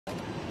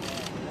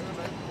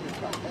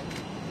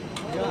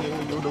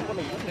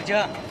Được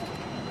chưa?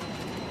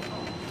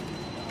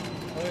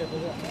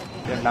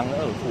 Đèn nắng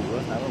ở phủ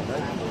nữa, nắng ở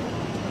đấy.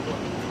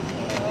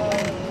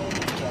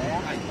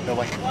 Đâu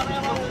vậy?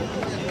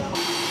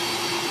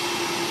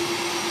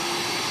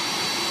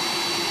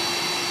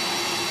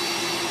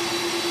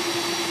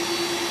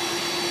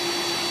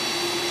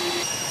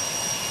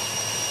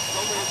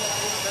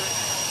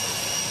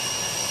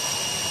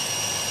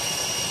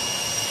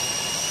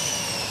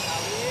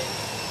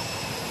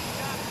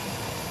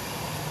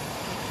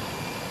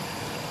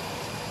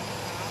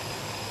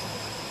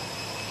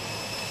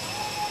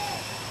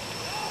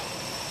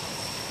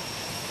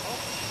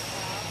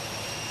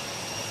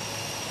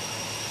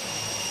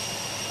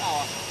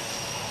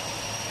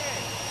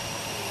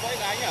 Quay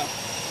cái anh à?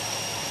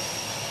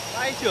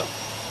 Anh trưởng.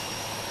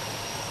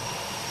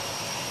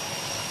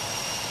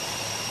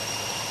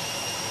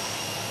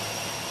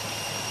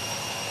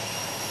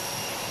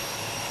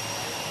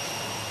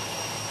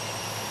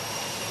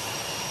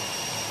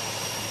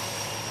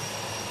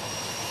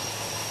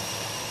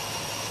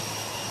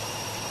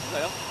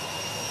 Phải không?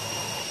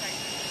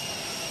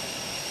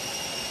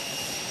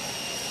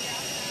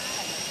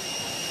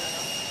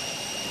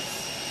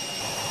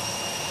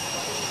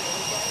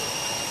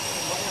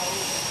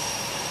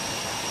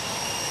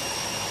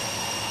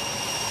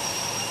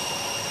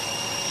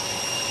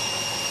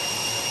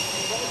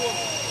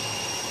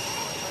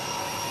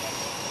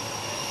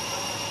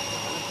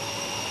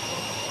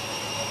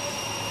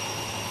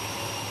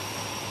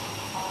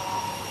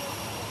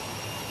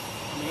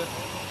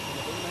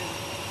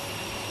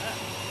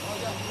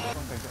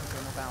 Con cảnh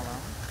tượng nó cao lắm.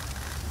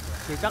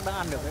 Thì chắc đã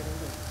ăn được đấy.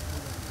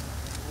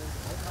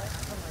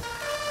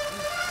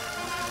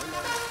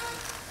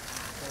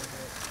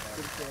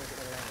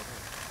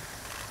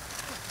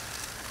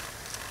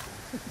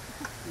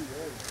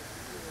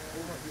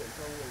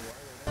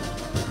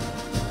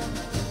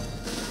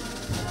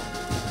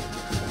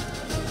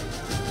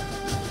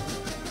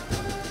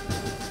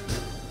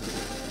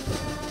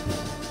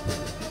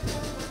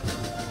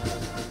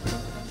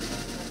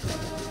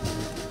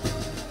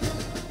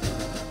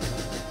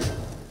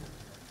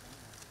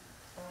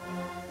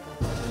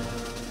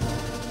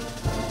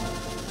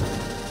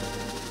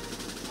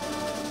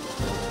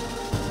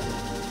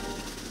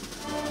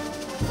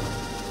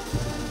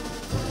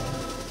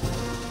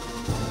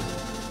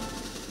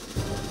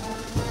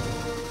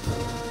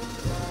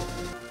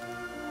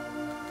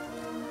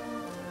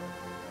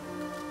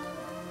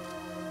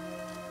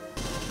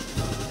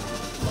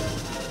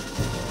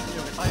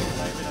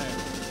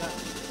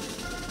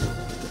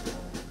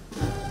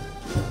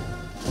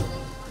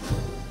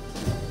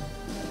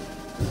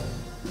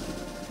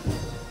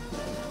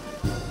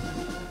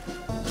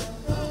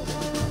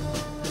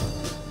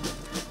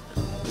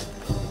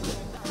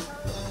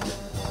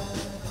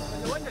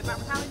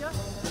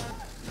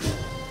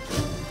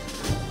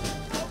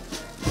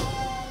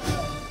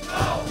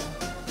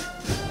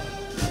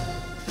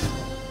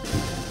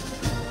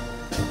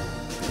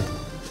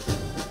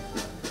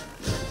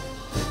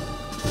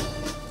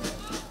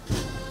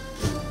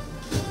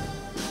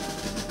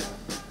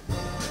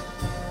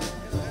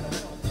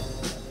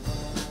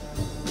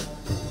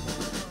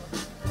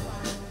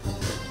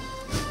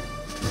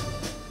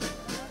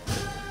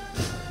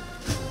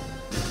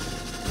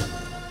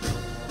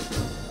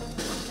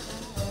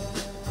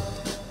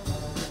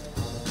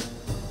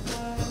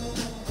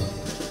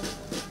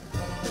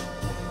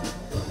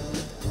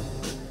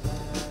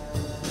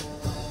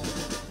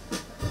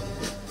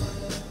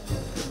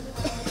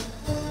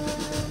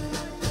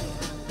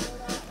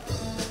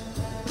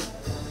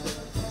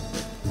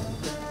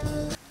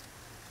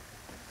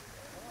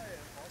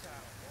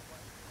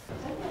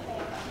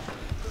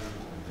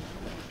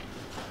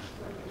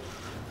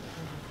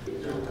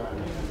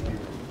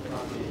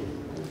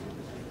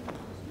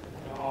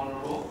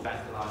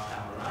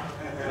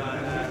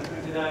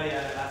 Today,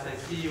 as I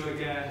see you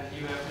again,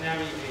 you have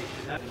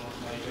navigated the most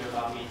major of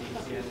our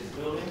meetings here in this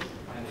building,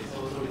 and it's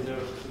also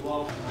reserved to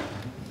all.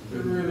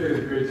 It really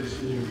is great to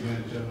see you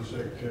again, General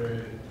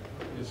Secretary.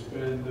 It's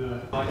been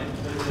Biden,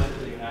 President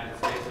of the United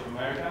States of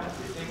America,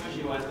 distinguished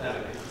U.S.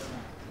 delegates.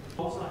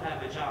 Also have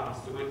the chance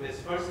to witness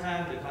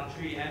firsthand the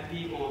country and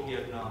people of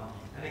Vietnam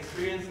and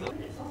experience the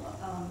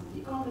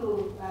con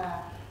đường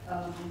và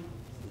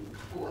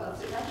của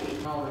sự phát triển.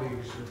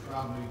 colleagues are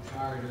probably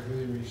tired of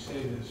hearing me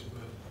say this,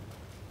 but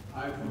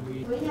I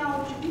believe. Với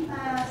nhau chúng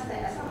ta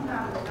sẽ song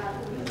hành và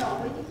cùng đầu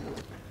với những thực.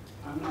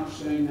 I'm not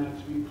saying that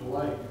to be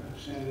polite. I'm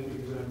saying it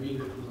because I mean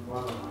it from the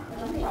bottom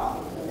of my heart.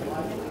 Chứng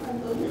tỏ những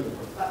cung ứng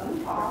và ứng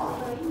phó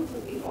với những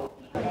sự biến đổi.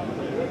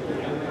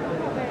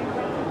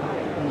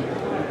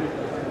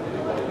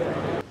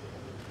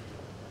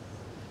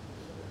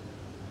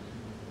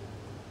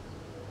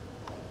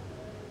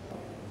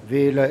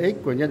 Vì lợi ích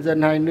của nhân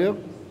dân hai nước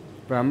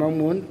và mong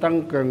muốn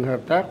tăng cường hợp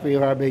tác vì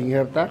hòa bình,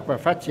 hợp tác và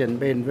phát triển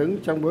bền vững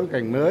trong bối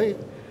cảnh mới,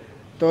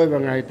 tôi và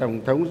ngài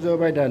Tổng thống Joe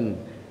Biden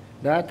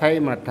đã thay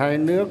mặt hai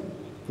nước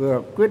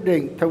vừa quyết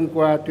định thông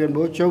qua tuyên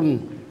bố chung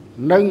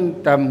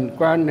nâng tầm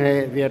quan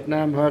hệ Việt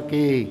Nam-Hoa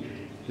Kỳ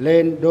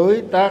lên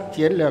đối tác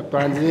chiến lược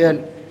toàn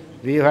diện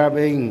vì hòa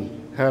bình,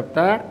 hợp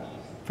tác,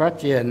 phát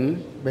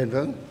triển bền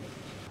vững.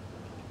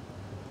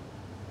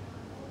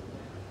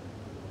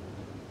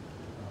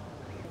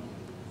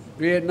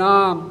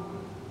 Vietnam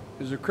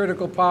is a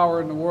critical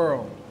power in the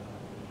world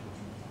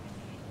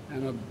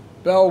and a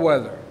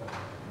bellwether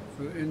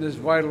in this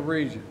vital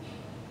region.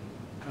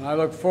 And I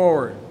look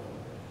forward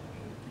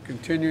to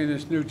continuing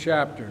this new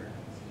chapter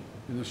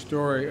in the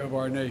story of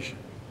our nation.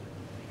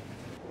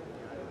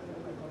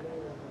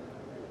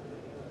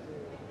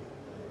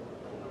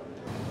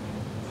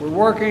 We're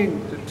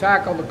working to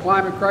tackle the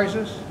climate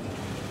crisis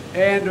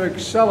and to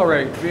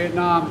accelerate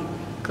Vietnam's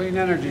clean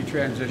energy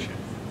transition,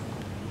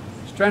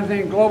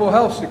 strengthening global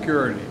health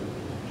security,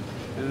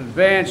 and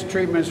advance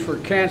treatments for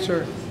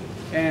cancer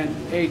and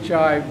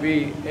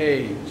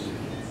HIV/AIDS.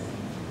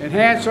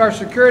 Enhance our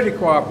security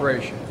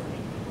cooperation,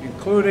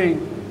 including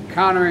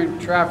countering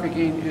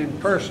trafficking in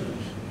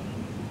persons.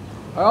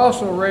 I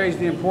also raised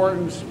the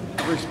importance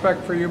of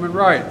respect for human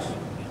rights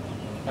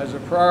as a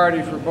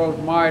priority for both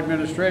my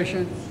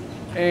administration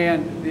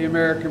and the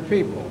American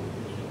people,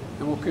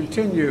 and will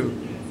continue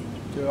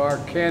to our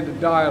candid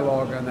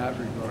dialogue on that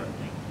regard.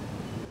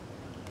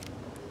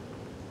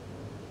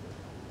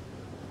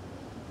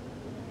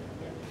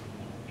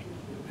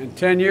 And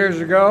 10 years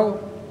ago,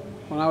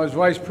 when I was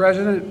Vice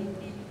President,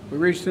 we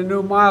reached a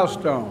new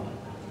milestone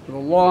with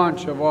the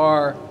launch of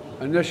our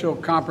initial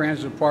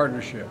comprehensive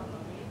partnership.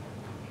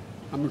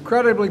 I'm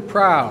incredibly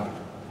proud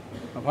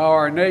of how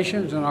our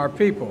nations and our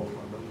people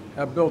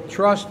have built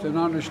trust and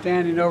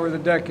understanding over the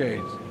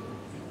decades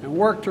and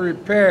worked to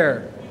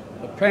repair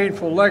the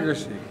painful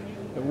legacy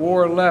the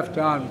war left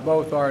on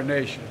both our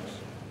nations.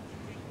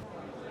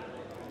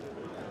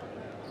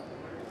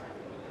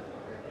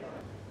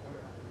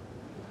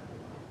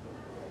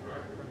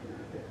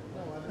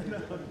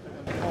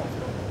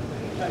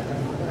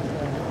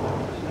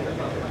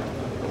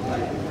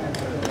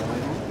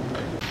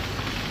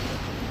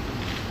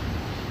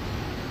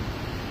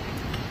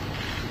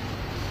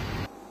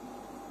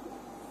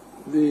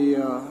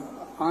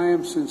 I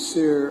am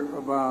sincere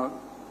about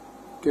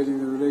getting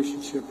the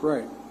relationship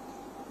right.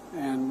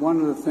 And one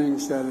of the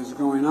things that is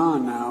going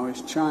on now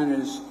is China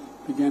is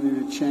beginning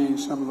to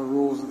change some of the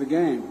rules of the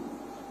game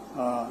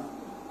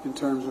in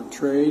terms of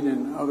trade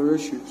and other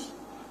issues.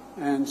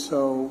 And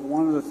so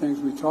one of the things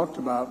we talked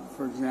about,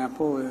 for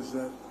example, is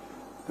that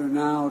they're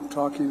now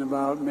talking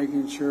about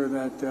making sure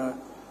that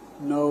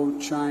no one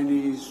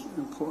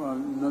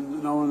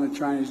in the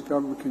Chinese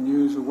government can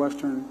use a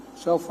Western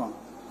cell phone.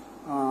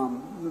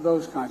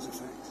 Those kinds of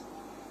things.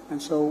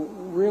 And so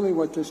really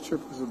what this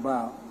trip was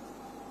about,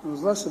 it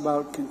was less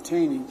about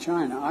containing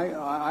China.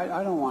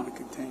 I don't want to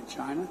contain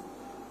China.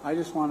 I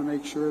just want to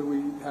make sure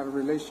we have a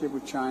relationship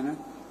with China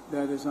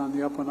that is on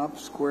the up and up,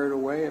 squared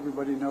away.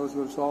 Everybody knows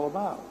what it's all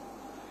about.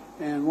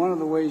 And one of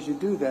the ways you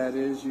do that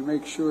is you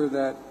make sure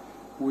that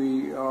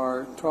we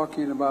are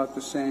talking about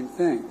the same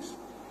things.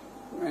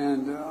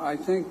 And I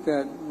think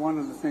that one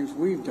of the things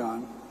we've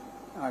done,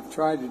 I've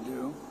tried to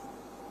do,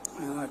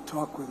 and I've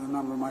talked with a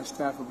number of my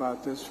staff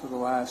about this for the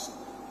last,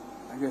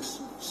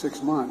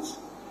 6 months,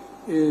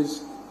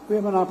 is we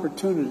have an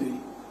opportunity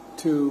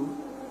to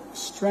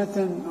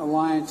strengthen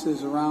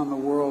alliances around the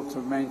world to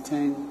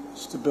maintain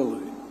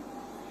stability.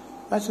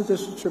 That's what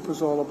this trip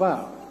was all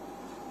about.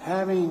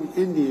 Having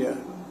India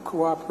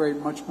cooperate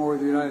much more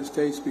with the United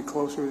States, be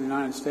closer with the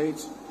United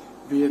States,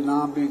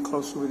 Vietnam being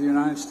closer with the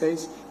United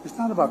States, it's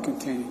not about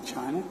containing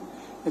China.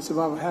 It's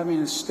about having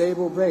a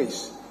stable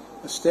base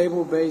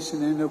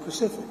in the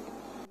Indo-Pacific.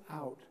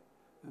 Out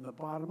and the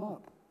bottom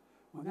up.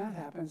 When that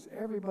happens,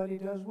 everybody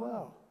does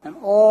well. And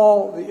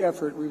all the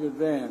effort we've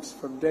advanced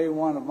from day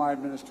one of my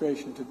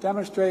administration to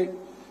demonstrate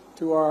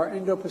to our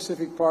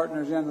Indo-Pacific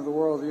partners and to the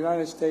world, the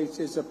United States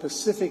is a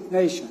Pacific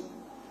nation,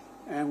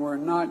 and we're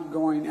not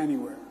going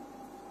anywhere.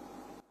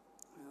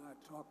 And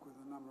I've talked with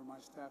a number of my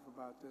staff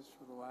about this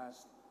for the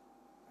last,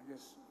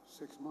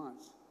 6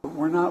 months.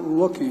 We're not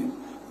looking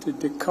to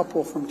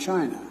decouple from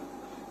China.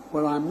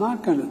 What I'm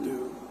not going to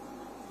do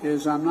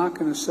is I'm not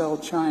going to sell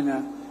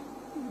China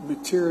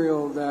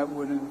material that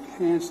would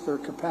enhance their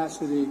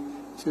capacity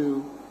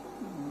to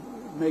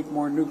make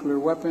more nuclear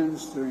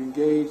weapons, to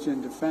engage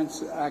in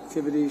defense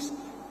activities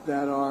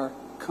that are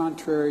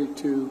contrary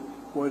to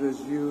what is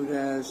viewed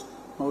as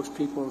most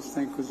people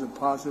think was a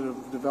positive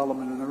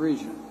development in the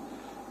region.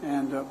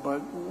 And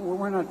but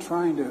we're not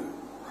trying to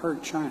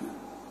hurt China.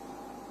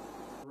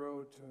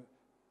 Road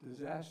to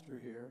disaster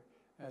here,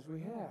 as we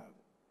have.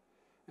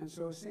 And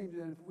so it seems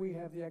that if we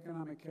have the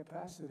economic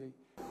capacity,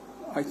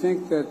 I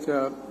think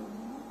that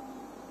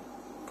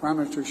Prime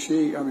Minister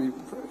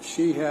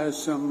Xi has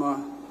some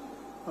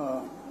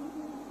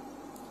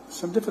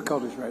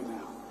difficulties right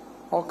now.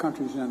 All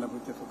countries end up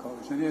with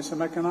difficulties, and he has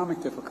some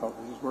economic difficulties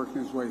he's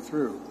working his way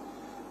through.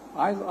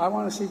 I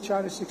want to see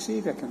China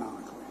succeed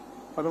economically,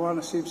 but I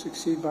want to see him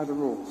succeed by the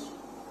rules.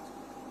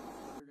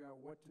 Figure out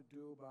what to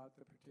do about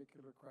the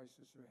particular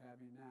crisis we're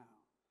having now.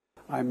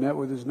 I met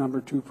with his number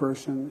 2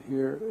 person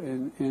here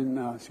in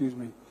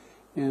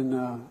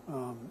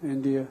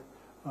India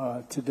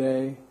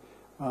today.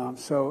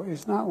 So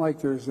it's not like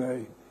there's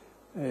a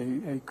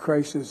a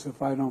crisis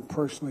if I don't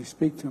personally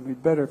speak to him.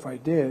 It'd be better if I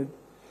did.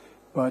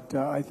 But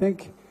I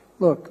think,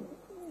 look,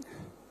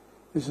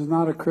 this is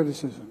not a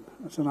criticism.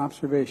 It's an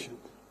observation.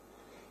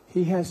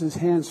 He has his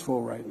hands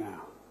full right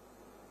now.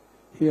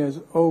 He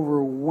has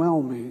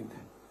overwhelming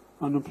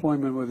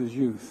unemployment with his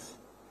youth.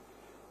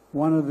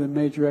 One of the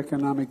major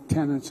economic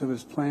tenets of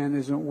his plan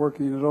isn't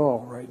working at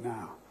all right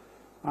now.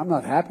 I'm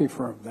not happy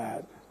for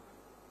that,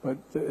 but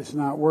it's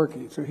not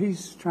working. So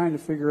he's trying to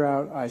figure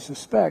out, I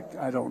suspect,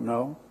 I don't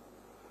know,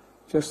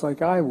 just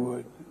like I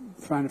would,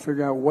 trying to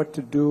figure out what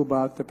to do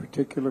about the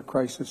particular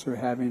crisis we're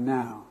having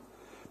now.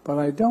 But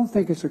I don't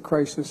think it's a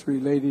crisis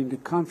relating to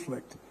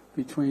conflict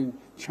between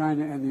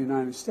China and the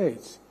United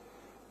States.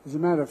 As a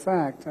matter of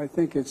fact, I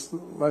think it's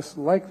less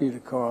likely to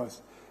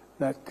cause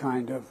that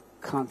kind of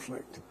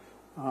conflict.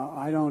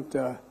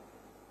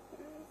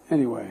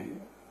 Anyway,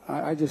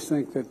 I just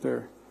think that there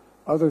are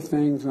other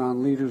things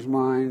on leaders'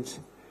 minds,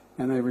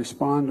 and they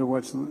respond to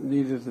what's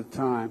needed at the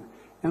time.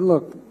 And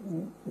look,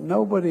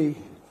 nobody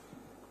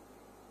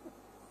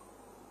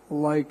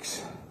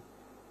likes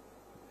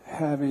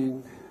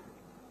having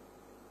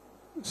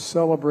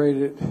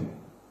celebrated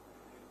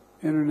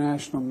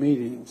international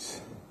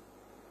meetings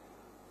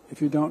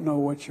if you don't know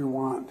what you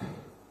want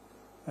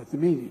at the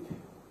meeting,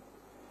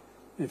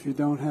 if you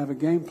don't have a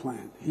game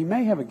plan. He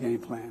may have a game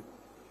plan.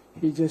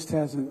 He just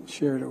hasn't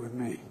shared it with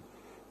me.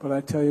 But I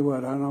tell you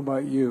what, I don't know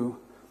about you,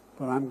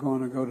 but I'm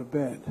going to go to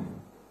bed.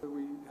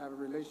 We have a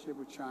relationship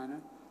with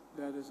China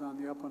that is on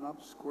the up and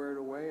up, squared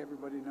away.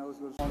 Everybody knows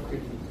what's Hoa Kỳ.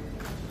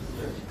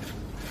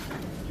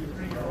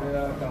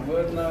 Cảm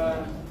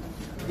ơn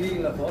Ghi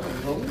là Phó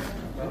Tổng thống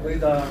và bây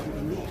giờ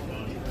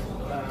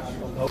là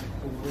Tổng thống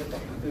cùng với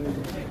Tổng Bí thư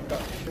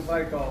cái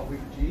vai trò vị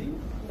trí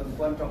tầm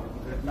quan trọng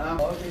của Việt Nam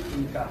có cái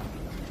tình cảm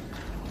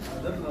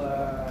rất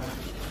là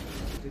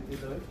trên thế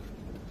giới.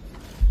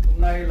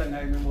 Hôm nay là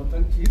ngày 11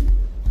 tháng 9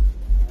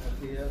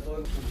 thì tôi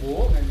công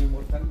bố ngày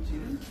 11 tháng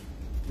 9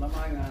 năm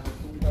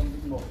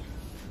 2001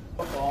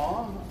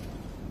 có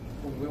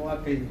cùng với Hoa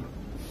Kỳ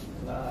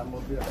là một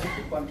việc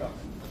rất quan trọng.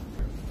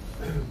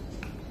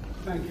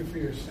 Thank you for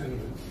your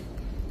sentiment,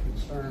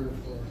 concern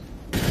for.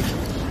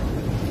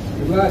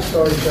 We last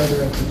saw each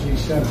other at the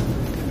G7,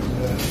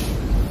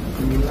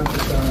 and you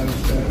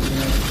emphasized that we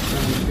have to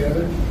stand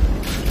together, and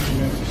we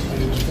have to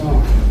stand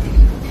strong,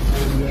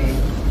 and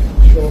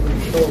shoulder to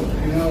shoulder.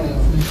 You know,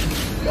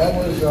 that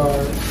was our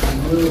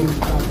new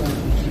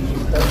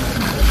comprehensive government.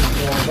 That was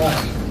all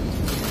about.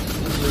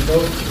 We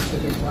both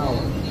Pacific power,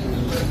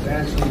 and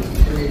advancing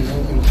free and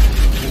open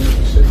in the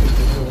Pacific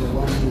is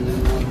overwhelming in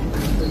our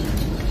interest.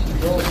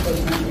 The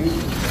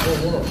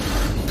whole world.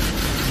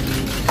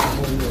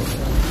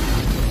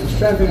 And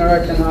strengthening our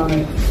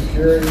economic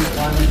security,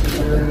 climate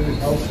security,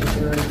 health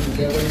security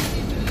together,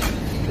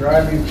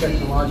 driving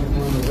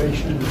technological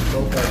innovation in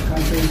both our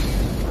countries.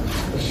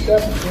 The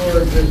step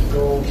toward this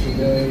goal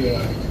today,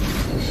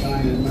 we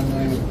signed a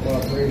memorandum of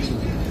cooperation,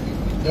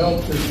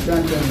 helped to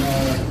strengthen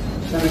our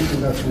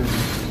semiconductor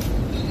industry.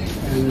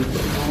 And it's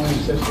only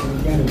just the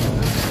beginning of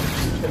it.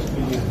 Just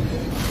beginning.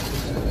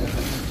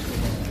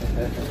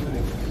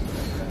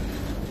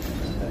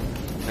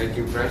 Thank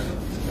you, President.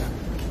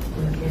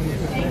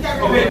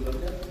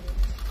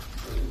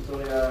 Chúng tôi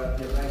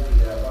hiện nay thì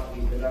Hoa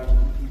Kỳ đang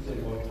ký kết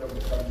một trong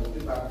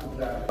 143 quốc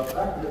gia hợp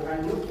tác giữa hai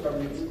nước trong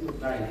những lĩnh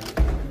vực này,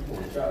 hỗ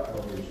trợ và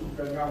bổ sung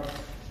cho nhau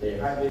để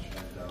hai bên.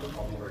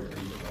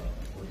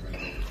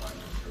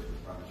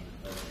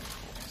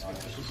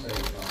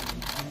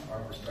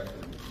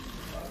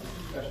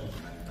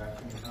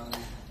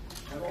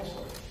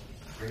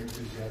 Great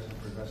enthusiasm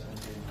for investment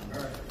in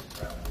America is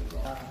rapidly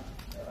growing.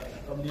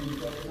 Tầm nhìn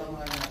cho đến năm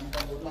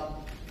 2045.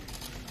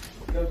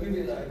 Thưa quý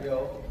vị đại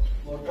biểu,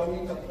 một trong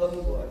những trọng tâm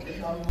của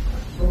chuyến thăm.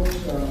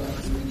 Folks, an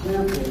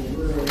example,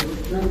 we're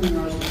strengthening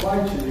our supply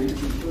chain,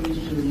 including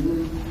to the new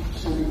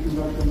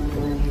semiconductor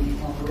memorandum of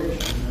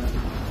cooperation that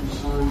we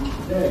signed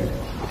today.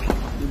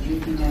 We're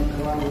deepening our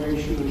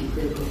collaboration on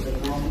critical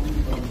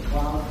technologies from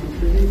cloud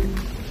computing,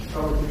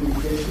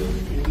 telecommunications,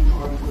 and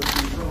artificial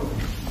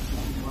intelligence.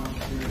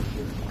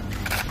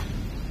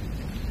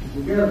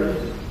 Together,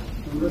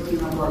 we're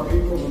lifting up our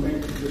people to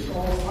make this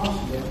all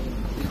possible,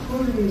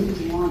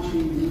 including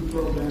launching new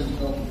programs to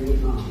help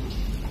Vietnam,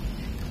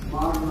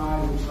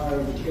 modernize its higher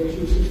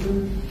education system,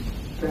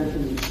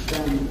 strengthen its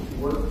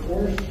STEM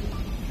workforce,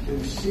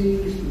 and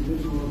seize the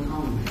digital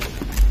economy.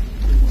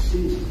 And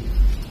seize it.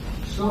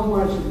 So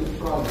much of this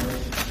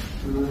progress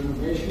in our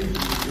innovation, in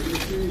our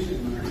industries,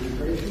 and our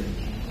integration,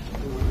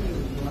 is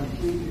what I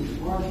think is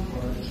large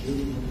part due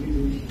to the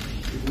leaders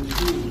in this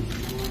room.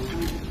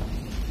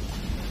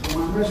 So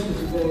my message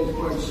today is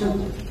quite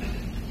simple.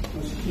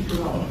 Let's keep it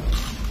up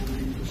and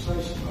be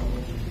precise about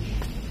what we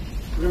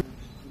do.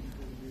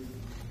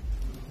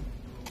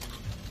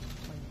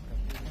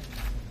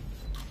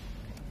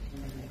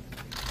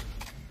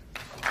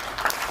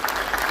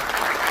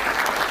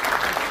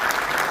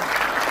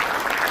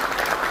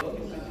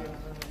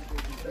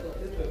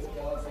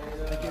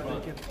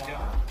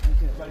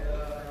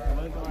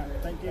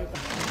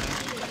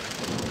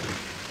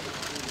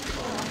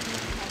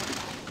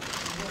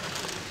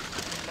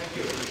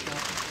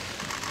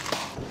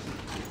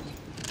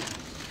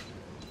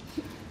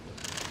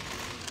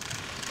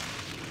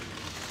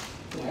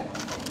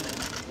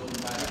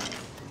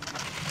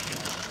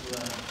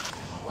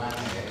 quan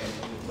hệ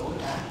đối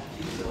tác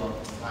chiến lược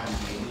toàn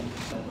diện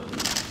bền vững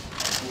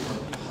phù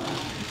hợp với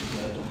thế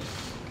giới.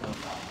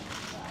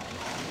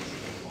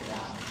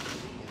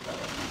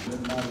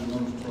 Everybody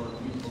knows for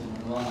people in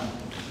Iran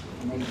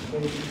make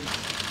space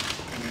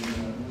and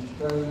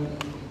very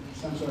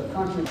sense of the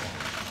country.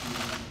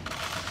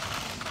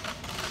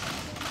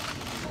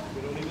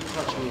 We don't even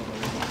touch me.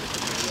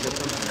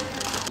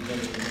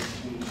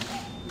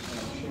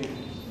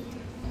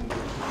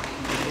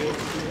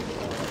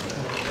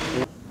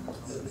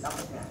 Từ năm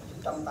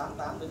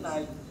 1988 đến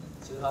nay,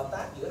 sự hợp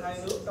tác giữa hai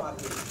nước Hoa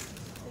Kỳ,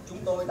 chúng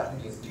tôi đặc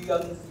biệt tri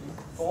ân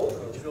cố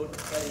thượng Joe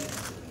Biden,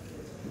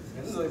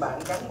 những người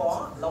bạn gắn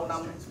bó lâu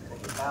năm của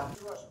Việt Nam.